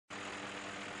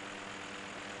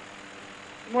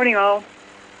Good morning, all.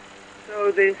 So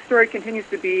the story continues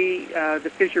to be the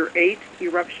Fissure 8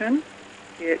 eruption.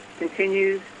 It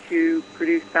continues to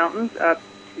produce fountains up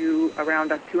to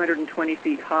around 220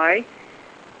 feet high,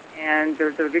 and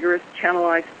there's a vigorous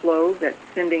channelized flow that's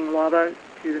sending lava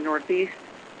to the northeast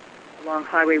along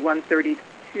Highway 132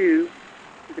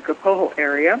 to the Kapoho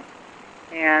area.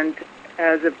 And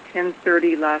as of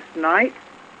 10:30 last night,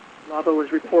 lava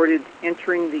was reported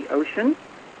entering the ocean.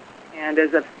 And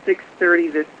as of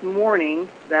 6:30 this morning,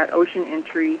 that ocean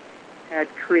entry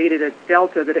had created a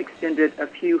delta that extended a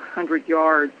few hundred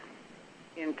yards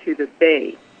into the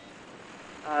bay.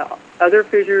 Other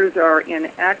fissures are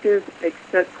inactive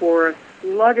except for a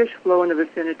sluggish flow in the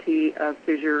vicinity of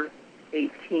Fissure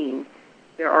 18.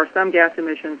 There are some gas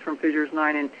emissions from Fissures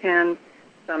 9 and 10,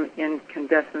 some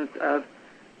incandescence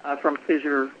from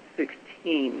Fissure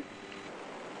 16.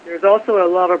 There's also a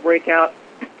lava breakout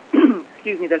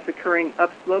that's occurring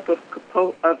upslope of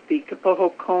the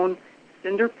Kapoho Cone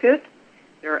cinder pit.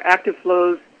 There are active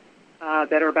flows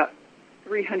that are about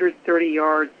 330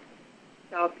 yards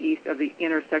southeast of the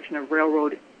intersection of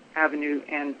Railroad Avenue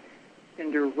and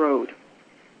Cinder Road.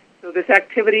 So this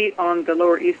activity on the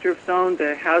lower eastern zone,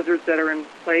 the hazards that are in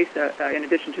place, in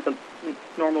addition to the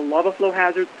normal lava flow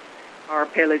hazards, are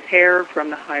Pele's hair from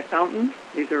the high fountain.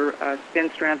 These are thin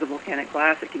strands of volcanic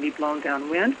glass that can be blown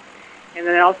downwind. And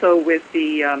then also with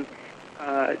the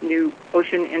new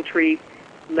ocean entry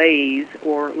laze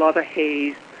or lava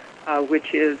haze,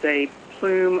 which is a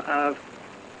plume of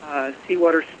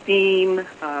seawater steam,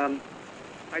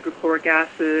 hydrochloric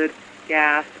acid,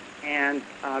 gas, and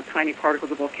tiny particles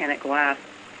of volcanic glass,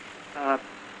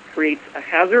 creates a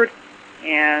hazard.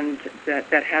 And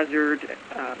that hazard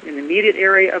in the immediate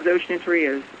area of the ocean entry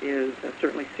is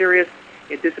certainly serious.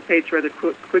 It dissipates rather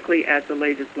quickly as the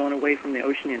laze is blown away from the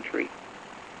ocean entry.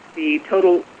 The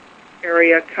total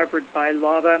area covered by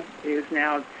lava is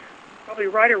now probably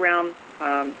right around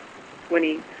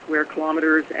 20 square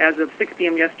kilometers. As of 6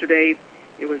 p.m. yesterday,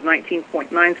 it was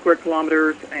 19.9 square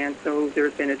kilometers, and so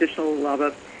there's been additional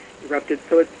lava erupted.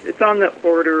 So it's on the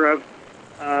order of,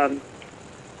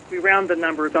 we round the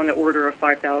numbers on the order of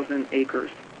 5,000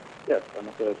 acres. Yes, I'm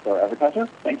a star advertiser.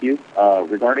 Thank you.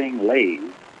 Regarding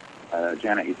laze,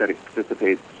 Janet, you said it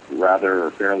dissipates rather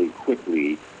or fairly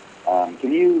quickly.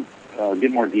 Can you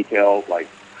give more detail, like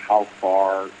how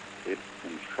far it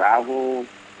can travel?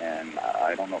 And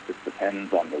I don't know if this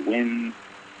depends on the wind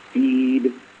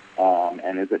speed.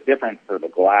 And is it different for the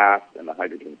glass and the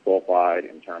hydrogen sulfide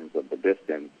in terms of the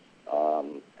distance?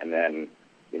 And then,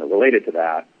 related to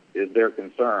that, is there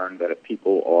concern that if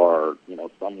people are,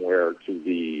 somewhere to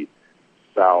the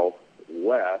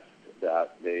southwest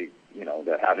that they,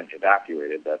 that haven't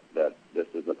evacuated, that this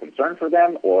is a concern for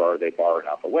them, or are they far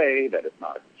enough away that it's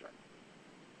not a concern?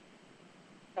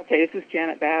 Okay, this is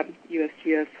Janet Babb,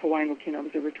 USGS Hawaiian Volcano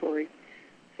Observatory.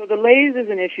 So the laze is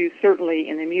an issue certainly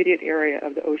in the immediate area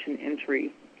of the ocean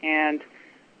entry. And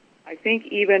I think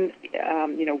even,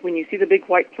 when you see the big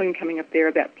white plume coming up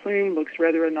there, that plume looks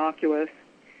rather innocuous.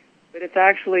 But it's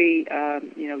actually,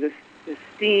 this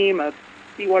steam of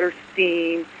seawater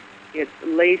steam. It's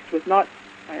laced with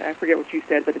I forget what you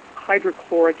said, but it's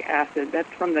hydrochloric acid. That's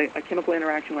from a chemical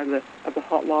interaction of the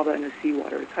hot lava and the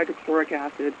seawater. It's hydrochloric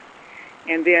acid.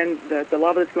 And then the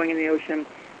lava that's going in the ocean,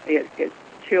 it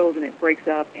chills and it breaks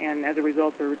up, and as a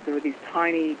result, there are these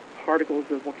tiny particles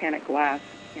of volcanic glass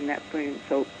in that plume.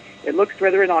 So it looks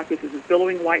rather innocuous. It's this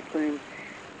billowing white plume,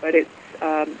 but it's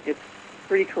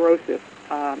pretty corrosive.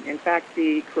 In fact,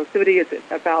 the corrosivity is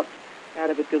about that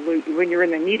of a dilute. When you're in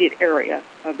the immediate area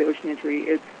of the ocean entry,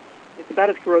 it's about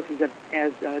as corrosive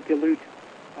as dilute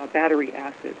battery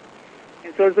acid.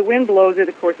 And so as the wind blows it,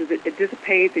 of course, it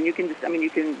dissipates, and you can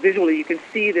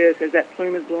see this as that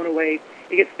plume is blown away.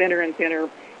 It gets thinner and thinner,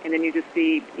 and then you just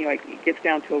see, it gets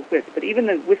down to a wisp. But even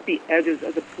the wispy edges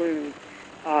of the plume,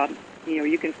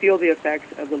 you can feel the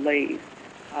effects of the laze.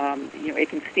 It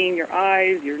can sting your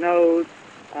eyes, your nose.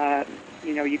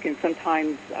 You can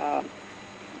sometimes,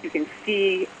 you can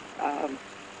see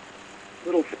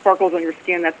little sparkles on your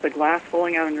skin. That's the glass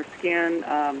falling out on your skin.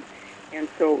 And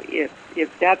so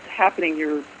if that's happening,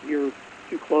 you're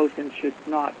too close and should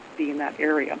not be in that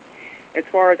area. As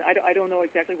far as, I don't know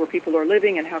exactly where people are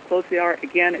living and how close they are.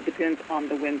 Again, it depends on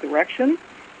the wind direction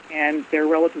and their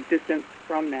relative distance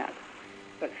from that.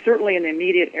 But certainly in the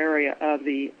immediate area of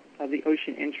the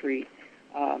ocean entry,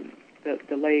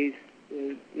 the laze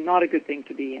is not a good thing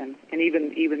to be in. And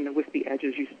even the wispy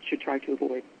edges you should try to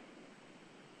avoid.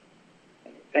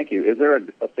 Thank you. Is there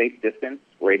a safe distance,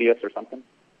 radius or something?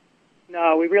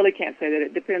 No, we really can't say that.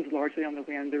 It depends largely on the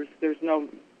wind. There's no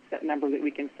set number that we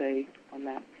can say on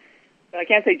that. But I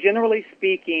can say, generally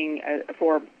speaking,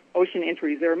 for ocean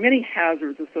entries, there are many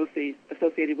hazards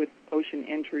associated with ocean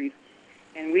entries,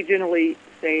 and we generally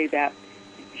say that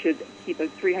you should keep a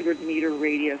 300-meter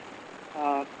radius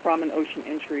from an ocean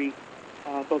entry,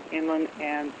 both inland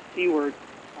and seaward,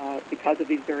 because of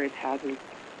these various hazards.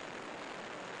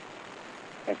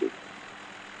 Thank you.